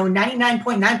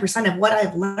 99.9% of what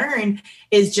I've learned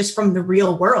is just from the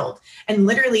real world, and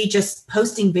literally just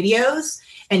posting videos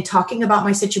and talking about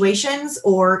my situations,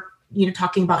 or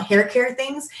talking about hair care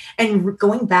things, and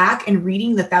going back and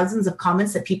reading the thousands of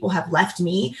comments that people have left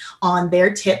me on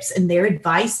their tips and their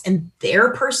advice and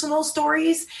their personal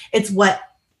stories. It's what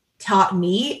taught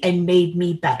me and made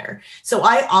me better. So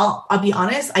I'll be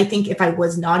honest. I think if I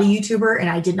was not a YouTuber and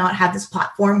I did not have this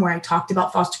platform where I talked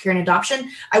about foster care and adoption,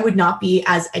 I would not be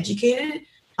as educated,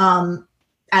 as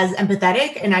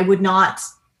empathetic, and I would not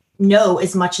know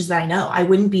as much as I know. I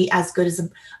wouldn't be as good as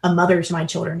a mother to my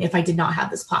children if I did not have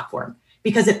this platform,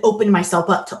 because it opened myself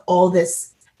up to all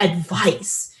this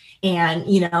advice. And,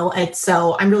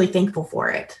 so I'm really thankful for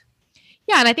it.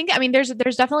 Yeah. And I think, there's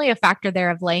definitely a factor there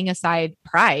of laying aside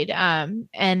pride.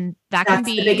 And that's can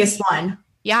be the biggest one.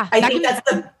 Yeah. I think that's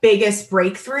the biggest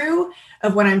breakthrough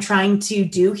of what I'm trying to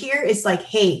do here is like,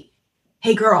 hey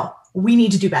girl, we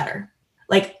need to do better.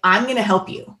 Like, I'm going to help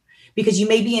you because you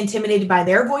may be intimidated by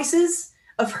their voices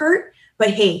of hurt,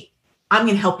 but hey, I'm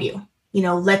going to help you.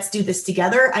 Let's do this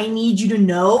together. I need you to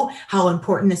know how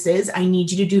important this is. I need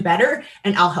you to do better,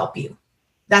 and I'll help you.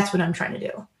 That's what I'm trying to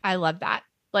do. I love that.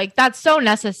 Like, that's so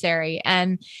necessary.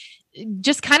 And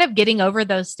just kind of getting over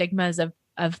those stigmas of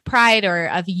pride, or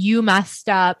of you messed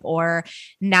up, or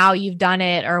now you've done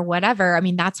it, or whatever.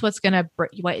 That's what's going to,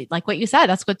 like what you said,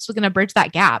 that's what's going to bridge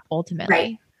that gap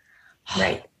ultimately.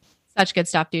 Right. Such good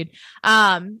stuff, dude.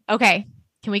 Okay.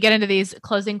 Can we get into these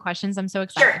closing questions? I'm so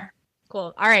excited. Sure.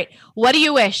 Cool. All right. What do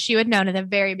you wish you had known at the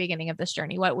very beginning of this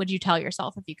journey? What would you tell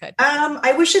yourself if you could?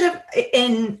 I wish it have,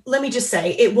 and let me just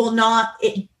say, it would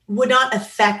not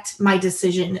affect my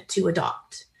decision to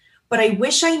adopt, but I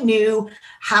wish I knew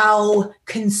how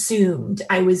consumed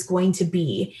I was going to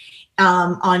be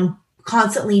on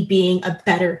constantly being a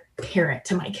better parent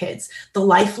to my kids, the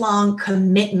lifelong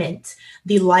commitment,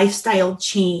 the lifestyle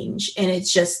change. And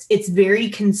it's very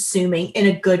consuming in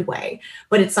a good way,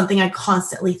 but it's something I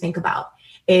constantly think about,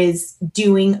 is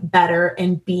doing better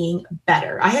and being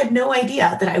better. I had no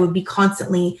idea that I would be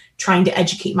constantly trying to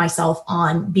educate myself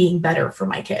on being better for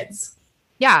my kids.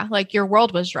 Yeah. Like, your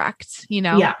world was wrecked,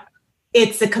 Yeah.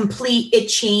 It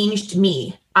changed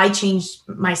me. I changed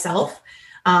myself.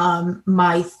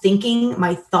 My thinking,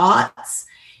 my thoughts,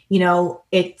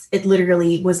 it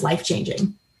literally was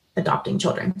life-changing, adopting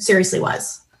children. Seriously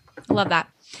was. I love that.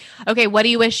 Okay. What do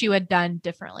you wish you had done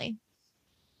differently?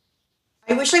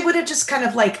 I wish I would have just kind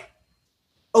of like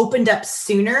opened up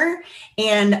sooner.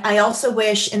 And I also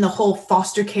wish in the whole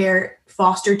foster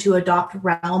to adopt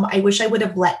realm, I wish I would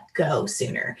have let go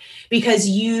sooner, because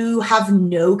you have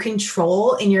no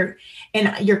control, and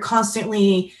you're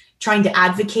constantly trying to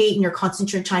advocate, and you're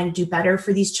constantly trying to do better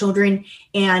for these children.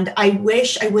 And I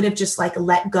wish I would have just like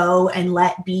let go and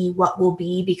let be what will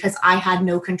be, because I had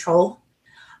no control.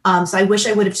 So I wish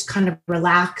I would have just kind of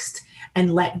relaxed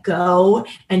and let go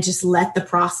and just let the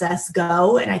process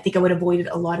go. And I think I would have avoided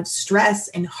a lot of stress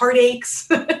and heartaches.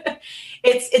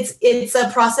 It's a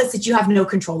process that you have no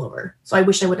control over. So I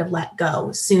wish I would have let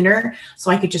go sooner so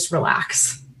I could just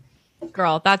relax.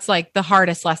 Girl, that's like the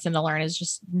hardest lesson to learn, is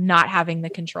just not having the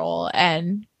control.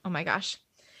 And oh my gosh.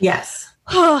 Yes.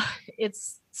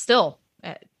 It's still,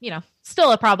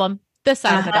 still a problem this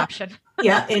side of adoption.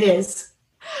 Yeah, it is.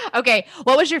 Okay.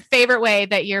 What was your favorite way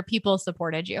that your people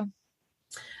supported you?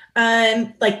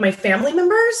 Like my family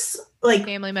members,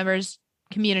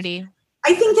 community.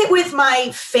 I think that with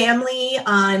my family,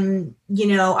 I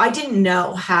didn't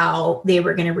know how they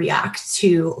were going to react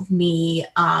to me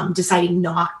deciding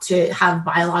not to have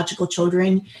biological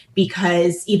children,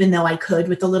 because even though I could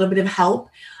with a little bit of help,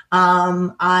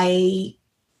 as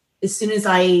soon as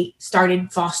I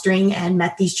started fostering and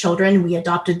met these children, we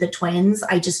adopted the twins.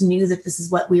 I just knew that this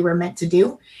is what we were meant to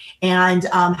do. And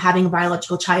having a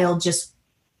biological child just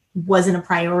wasn't a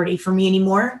priority for me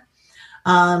anymore.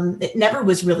 It never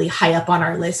was really high up on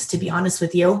our list, to be honest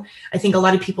with you. I think a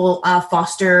lot of people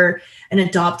foster and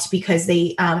adopt because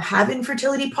they have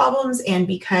infertility problems, and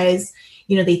because,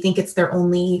 they think it's their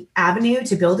only avenue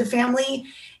to build a family.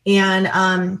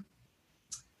 And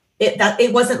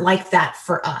it wasn't like that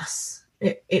for us.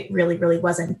 It really, really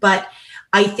wasn't. But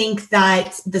I think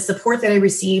that the support that I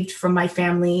received from my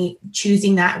family,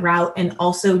 choosing that route, and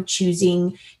also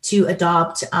choosing to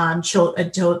adopt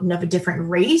children of a different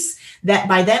race, that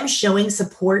by them showing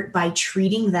support by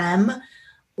treating them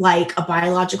like a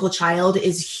biological child,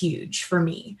 is huge for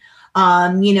me.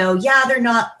 Yeah, they're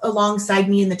not alongside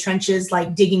me in the trenches,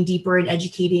 like digging deeper and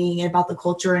educating about the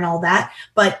culture and all that,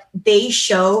 but they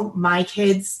show my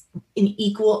kids an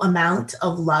equal amount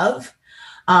of love,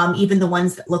 even the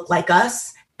ones that look like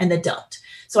us and that don't.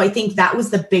 So I think that was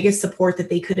the biggest support that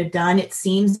they could have done. It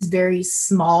seems very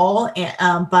small,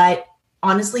 but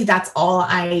honestly, that's all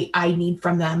I need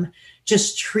from them.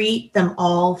 Just treat them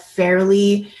all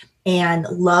fairly and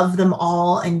love them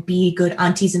all and be good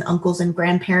aunties and uncles and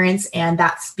grandparents. And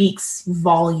that speaks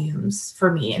volumes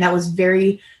for me. And that was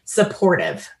very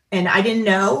supportive. And I didn't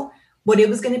know what it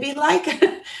was going to be like,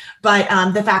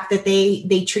 but the fact that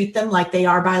they treat them like they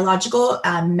are biological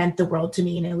meant the world to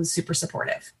me. And it was super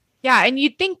supportive. Yeah. And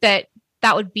you'd think that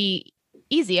would be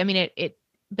easy. I mean,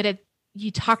 you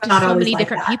talk to so many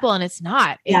different people and it's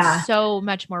not. It's so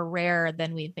much more rare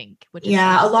than we think. Which is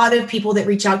a lot of people that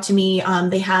reach out to me,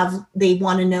 they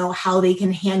want to know how they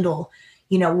can handle,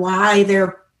 why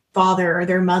their father or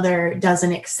their mother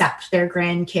doesn't accept their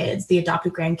grandkids, the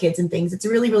adopted grandkids and things. It's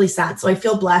really, really sad. So I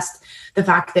feel blessed the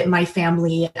fact that my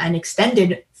family and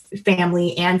extended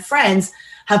family and friends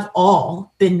have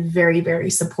all been very, very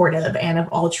supportive and have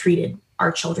all treated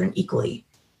our children equally.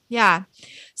 Yeah.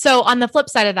 So on the flip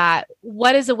side of that,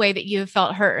 what is a way that you've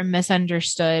felt hurt or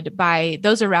misunderstood by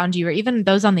those around you or even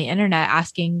those on the internet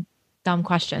asking dumb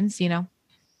questions,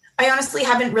 I honestly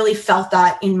haven't really felt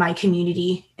that in my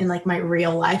community, in like my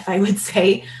real life, I would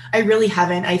say. I really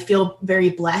haven't. I feel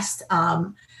very blessed.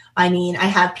 I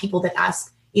have people that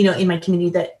ask, in my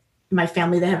community my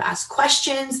family that have asked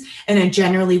questions and I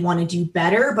generally want to do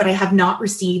better, but I have not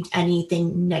received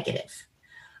anything negative.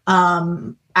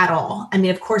 At all.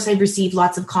 Of course, I've received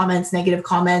lots of comments, negative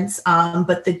comments,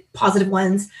 but the positive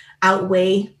ones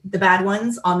outweigh the bad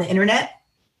ones on the internet.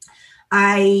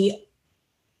 The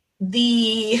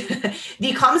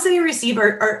comments that I receive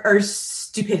are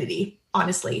stupidity,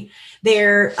 honestly.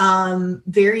 They're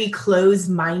very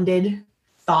closed-minded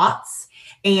thoughts,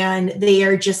 and they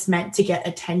are just meant to get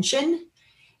attention.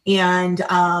 And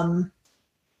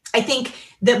I think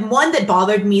the one that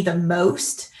bothered me the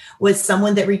most was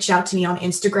someone that reached out to me on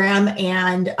Instagram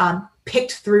and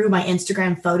picked through my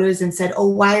Instagram photos and said, "Oh,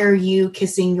 why are you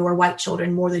kissing your white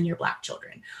children more than your black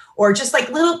children?" Or just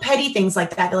like little petty things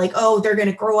like that. They're like, "Oh, they're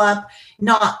going to grow up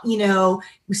not,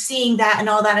 seeing that and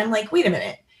all that." I'm like, wait a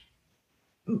minute.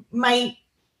 My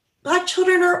black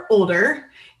children are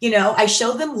older. I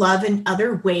show them love in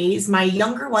other ways. My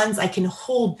younger ones, I can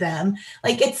hold them.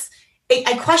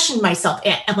 I questioned myself.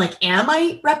 I'm like, am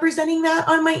I representing that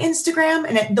on my Instagram?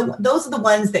 And those are the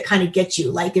ones that kind of get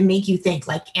you, and make you think,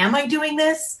 am I doing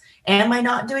this? Am I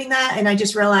not doing that? And I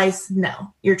just realized,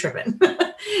 no, you're tripping.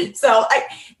 So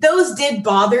those did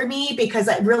bother me because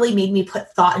it really made me put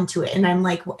thought into it. And I'm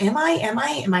like, well, am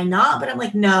I not? But I'm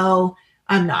like, no,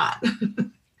 I'm not.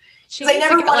 I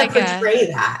never want to portray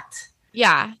that.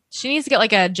 Yeah. She needs to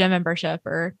get a gym membership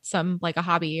or some a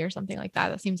hobby or something like that.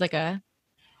 That seems like a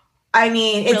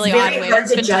it's really very hard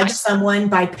to judge someone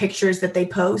by pictures that they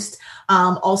post.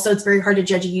 Also, it's very hard to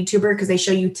judge a YouTuber because they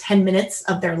show you 10 minutes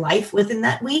of their life within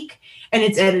that week and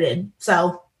it's edited.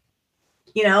 So,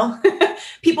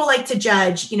 people like to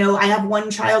judge. I have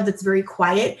one child that's very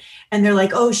quiet and they're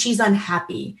like, "Oh, she's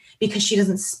unhappy because she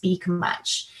doesn't speak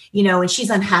much, and she's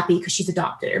unhappy because she's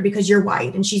adopted or because you're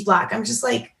white and she's black." I'm just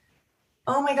like,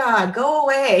 oh my God, go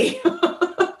away.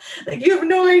 You have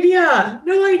no idea.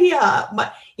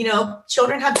 But,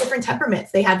 children have different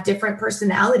temperaments. They have different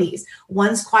personalities.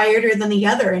 One's quieter than the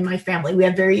other in my family. We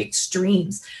have very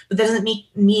extremes, but that doesn't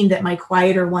mean that my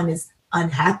quieter one is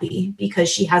unhappy because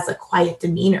she has a quiet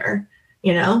demeanor,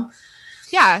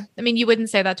 Yeah. You wouldn't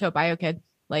say that to a bio kid.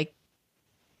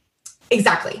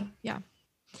 Exactly. Yeah.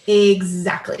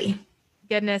 Exactly.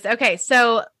 Goodness. Okay.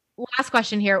 So last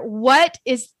question here.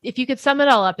 If you could sum it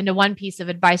all up into one piece of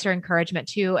advice or encouragement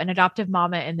to an adoptive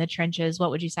mama in the trenches,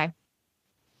 what would you say?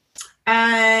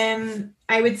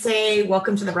 I would say,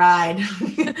 welcome to the ride.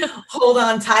 Hold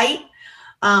on tight.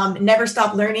 Never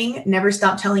stop learning. Never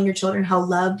stop telling your children how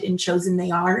loved and chosen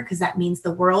they are, because that means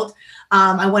the world.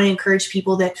 I want to encourage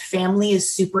people that family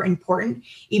is super important,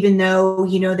 even though,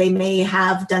 they may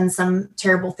have done some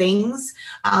terrible things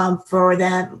for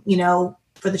them,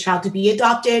 for the child to be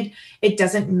adopted. It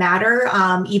doesn't matter.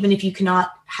 Even if you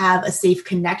cannot have a safe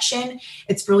connection,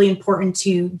 it's really important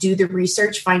to do the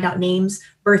research, find out names,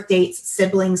 birth dates,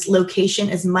 siblings, location,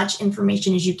 as much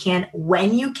information as you can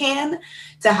when you can,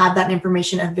 to have that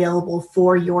information available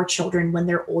for your children when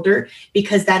they're older,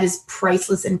 because that is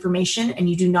priceless information and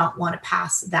you do not want to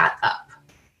pass that up.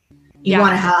 You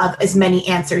want to have as many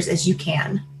answers as you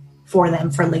can for them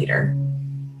for later.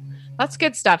 That's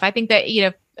good stuff. I think that,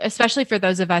 especially for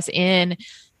those of us in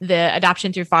the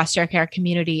adoption through foster care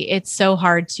community, it's so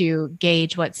hard to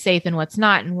gauge what's safe and what's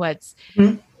not, and what's,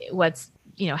 a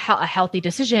healthy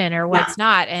decision or what's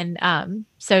not. And,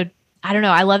 so I don't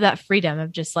know. I love that freedom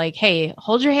of just like, hey,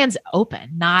 hold your hands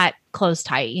open, not closed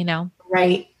tight,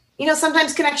 Right.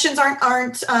 Sometimes connections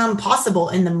aren't possible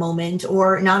in the moment,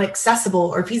 or not accessible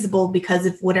or feasible because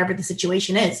of whatever the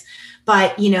situation is.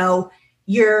 But, it'll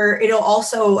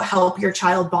also help your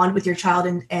child bond with your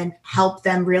child and help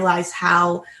them realize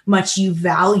how much you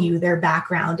value their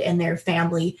background and their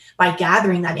family by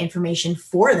gathering that information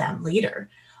for them later.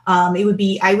 I would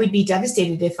be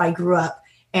devastated if I grew up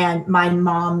and my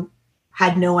mom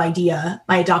had no idea,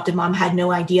 my adopted mom had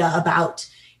no idea about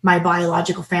my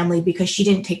biological family because she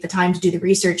didn't take the time to do the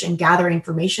research and gather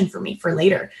information for me for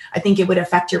later. I think it would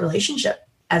affect your relationship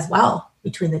as well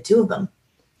between the two of them.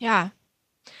 Yeah.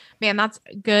 Man, that's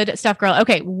good stuff, girl.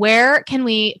 Okay. Where can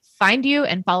we find you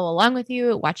and follow along with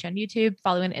you? Watch you on YouTube,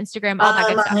 follow you on Instagram, all that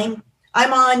good stuff.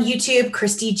 I'm on YouTube,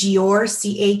 Christy Gior,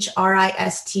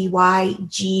 CHRISTY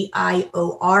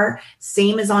Gior.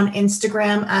 Same as on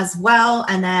Instagram as well.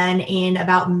 And then in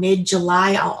about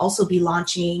mid-July, I'll also be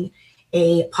launching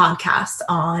a podcast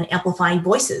on amplifying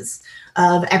voices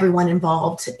of everyone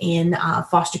involved in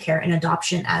foster care and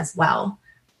adoption as well.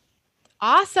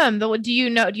 Awesome. Do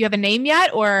you have a name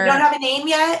yet, or? We don't have a name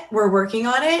yet. We're working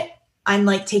on it. I'm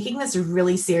taking this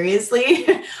really seriously.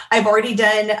 I've already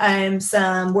done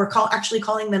we're actually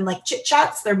calling them chit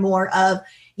chats. They're more of,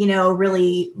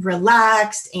 really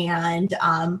relaxed and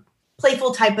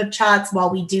playful type of chats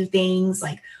while we do things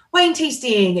like wine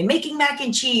tasting and making mac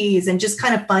and cheese and just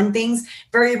kind of fun things,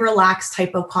 very relaxed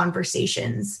type of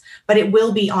conversations. But it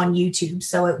will be on YouTube.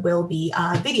 So it will be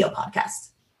a video podcast.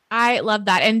 I love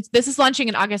that. And this is launching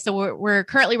in August. So we're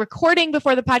currently recording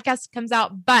before the podcast comes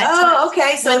out, but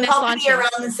okay. So it'll probably be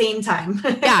around the same time.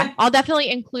 Yeah. I'll definitely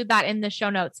include that in the show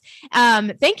notes.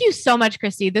 Thank you so much,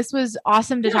 Christy. This was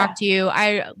awesome to talk to you.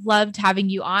 I loved having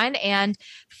you on. And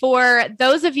for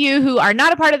those of you who are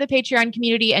not a part of the Patreon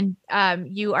community and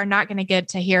you are not going to get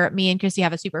to hear me and Christy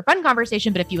have a super fun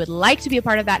conversation, but if you would like to be a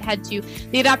part of that, head to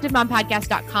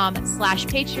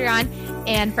theadoptivemompodcast.com/Patreon.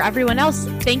 And for everyone else,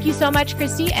 thank you so much,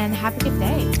 Christy, and have a good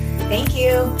day. Thank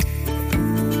you.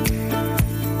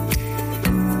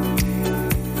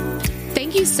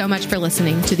 Thank you so much for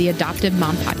listening to the Adoptive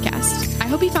Mom Podcast. I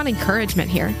hope you found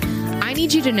encouragement here. I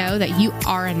need you to know that you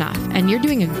are enough and you're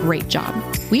doing a great job.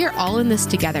 We are all in this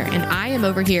together, and I am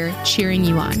over here cheering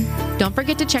you on. Don't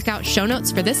forget to check out show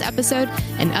notes for this episode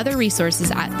and other resources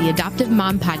at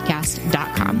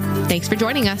theadoptivemompodcast.com. Thanks for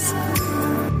joining us.